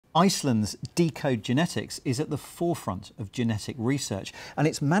Iceland's deCode genetics is at the forefront of genetic research, and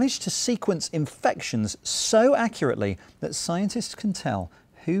it's managed to sequence infections so accurately that scientists can tell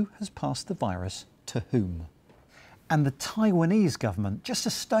who has passed the virus to whom. And the Taiwanese government, just a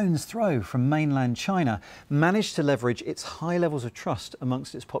stone's throw from mainland China, managed to leverage its high levels of trust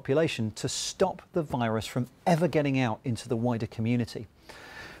amongst its population to stop the virus from ever getting out into the wider community.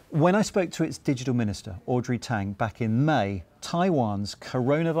 When I spoke to its digital minister, Audrey Tang, back in May, Taiwan's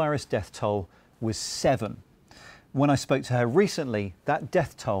coronavirus death toll was 7. When I spoke to her recently, that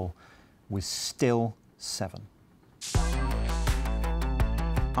death toll was still 7.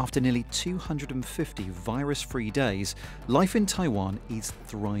 After nearly 250 virus-free days, life in Taiwan is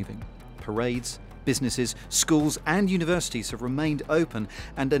thriving. Parades, businesses, schools and universities have remained open,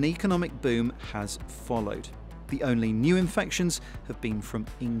 and an economic boom has followed. The only new infections have been from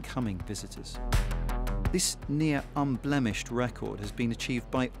incoming visitors. This near unblemished record has been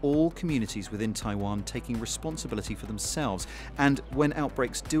achieved by all communities within Taiwan taking responsibility for themselves, and when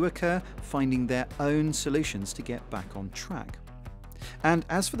outbreaks do occur, finding their own solutions to get back on track. And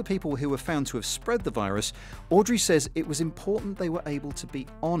as for the people who were found to have spread the virus, Audrey says it was important they were able to be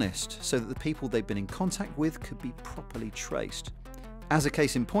honest so that the people they'd been in contact with could be properly traced. As a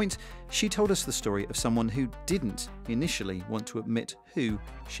case in point, she told us the story of someone who didn't initially want to admit who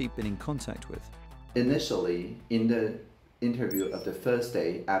she'd been in contact with. Initially, in the interview of the first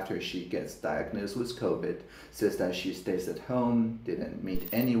day after she gets diagnosed with COVID, says that she stays at home, didn't meet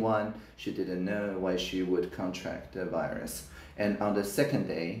anyone, she didn't know why she would contract the virus. And on the second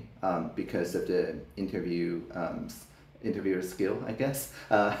day, because of the interviewer skill, I guess,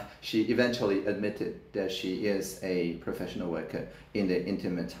 she eventually admitted that she is a professional worker in the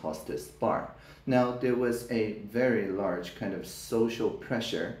intimate hostess bar. Now, there was a very large kind of social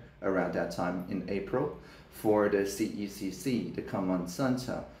pressure around that time in April for the CECC, the Command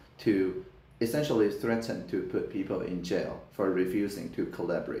Center, to essentially threaten to put people in jail for refusing to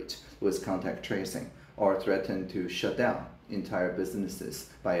collaborate with contact tracing, or threaten to shut down entire businesses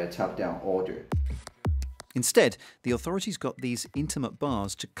by a top-down order. Instead, the authorities got these intimate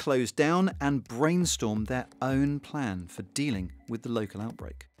bars to close down and brainstorm their own plan for dealing with the local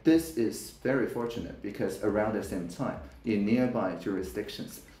outbreak. This is very fortunate because around the same time, in nearby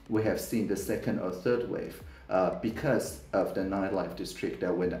jurisdictions, we have seen the second or third wave because of the nightlife district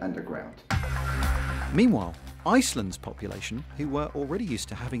that went underground. Meanwhile, Iceland's population, who were already used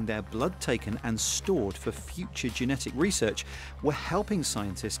to having their blood taken and stored for future genetic research, were helping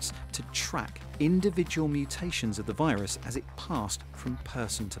scientists to track individual mutations of the virus as it passed from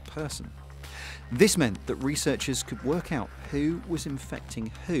person to person. This meant that researchers could work out who was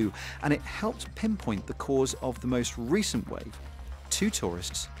infecting who, and it helped pinpoint the cause of the most recent wave: 2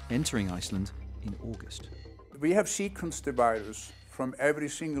 tourists entering Iceland in August. We have sequenced the virus from every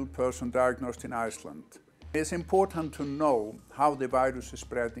single person diagnosed in Iceland. It's important to know how the virus is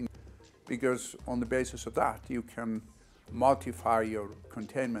spreading, because on the basis of that you can modify your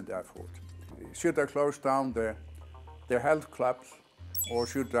containment effort. Should I close down the health clubs, or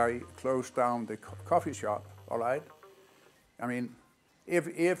should I close down the coffee shop? All right? I mean,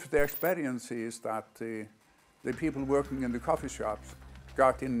 if the experience is that the people working in the coffee shops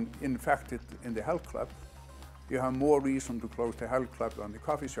got infected in the health club, you have more reason to close the health club than the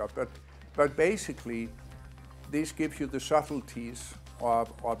coffee shop. But basically, this gives you the subtleties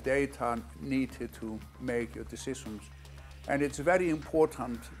of data needed to make your decisions. And it's very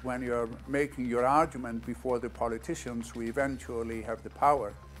important when you're making your argument before the politicians who eventually have the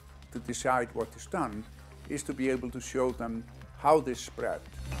power to decide what is done, is to be able to show them how this spread.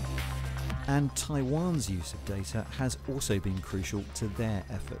 And Taiwan's use of data has also been crucial to their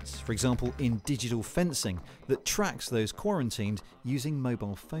efforts. For example, in digital fencing that tracks those quarantined using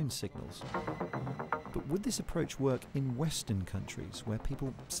mobile phone signals. But would this approach work in Western countries, where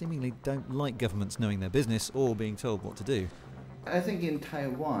people seemingly don't like governments knowing their business or being told what to do? I think in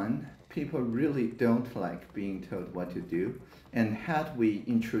Taiwan, people really don't like being told what to do. And had we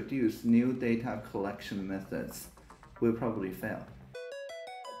introduced new data collection methods, we'll probably fail.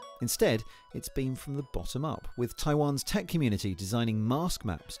 Instead, it's been from the bottom up, with Taiwan's tech community designing mask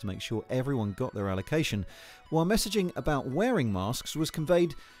maps to make sure everyone got their allocation, while messaging about wearing masks was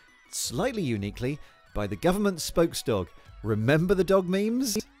conveyed, slightly uniquely, by the government spokesdog. Remember the dog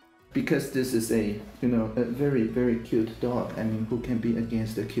memes? Because this is a very, very cute dog. I mean, who can be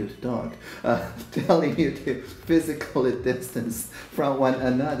against a cute dog? Telling you to physically distance from one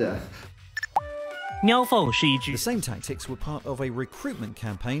another. The same tactics were part of a recruitment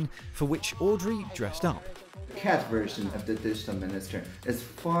campaign for which Audrey dressed up. The cat version of the digital minister is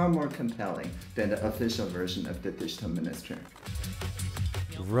far more compelling than the official version of the digital minister.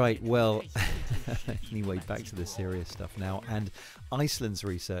 Right, well, anyway, back to the serious stuff now. And Iceland's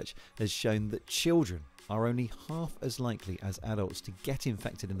research has shown that children are only half as likely as adults to get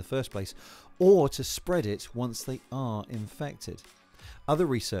infected in the first place or to spread it once they are infected. Other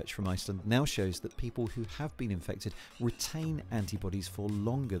research from Iceland now shows that people who have been infected retain antibodies for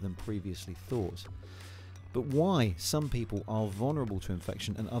longer than previously thought. But why some people are vulnerable to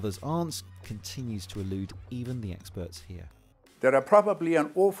infection and others aren't continues to elude even the experts here. There are probably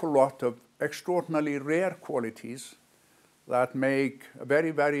an awful lot of extraordinarily rare qualities that make a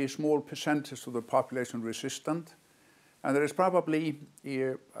very, very small percentage of the population resistant. And there is probably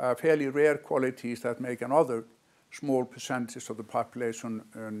fairly rare qualities that make another small percentage of the population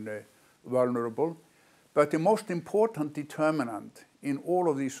vulnerable. But the most important determinant in all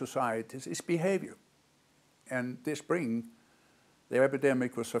of these societies is behavior. And this spring, the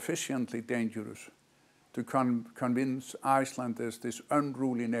epidemic was sufficiently dangerous to convince Iceland as this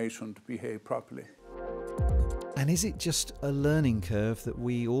unruly nation to behave properly. And is it just a learning curve that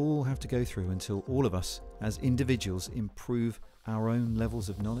we all have to go through until all of us, as individuals, improve our own levels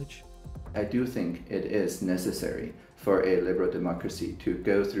of knowledge? I do think it is necessary for a liberal democracy to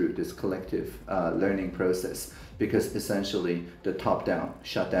go through this collective learning process, because essentially the top-down,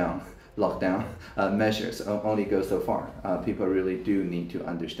 shutdown, lockdown measures only go so far. People really do need to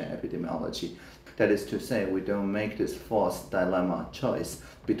understand epidemiology. That is to say, we don't make this false dilemma choice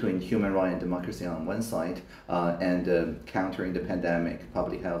between human rights and democracy on one side and countering the pandemic,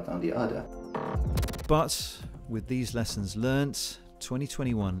 public health on the other. But with these lessons learnt,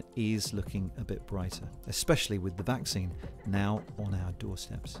 2021 is looking a bit brighter, especially with the vaccine now on our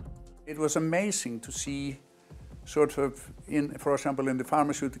doorsteps. It was amazing to see sort of, for example, in the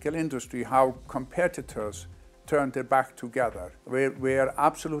pharmaceutical industry, how competitors turned their back together. We are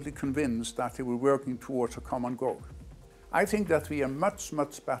absolutely convinced that they were working towards a common goal. I think that we are much,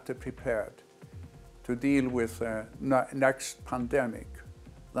 much better prepared to deal with the next pandemic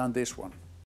than this one.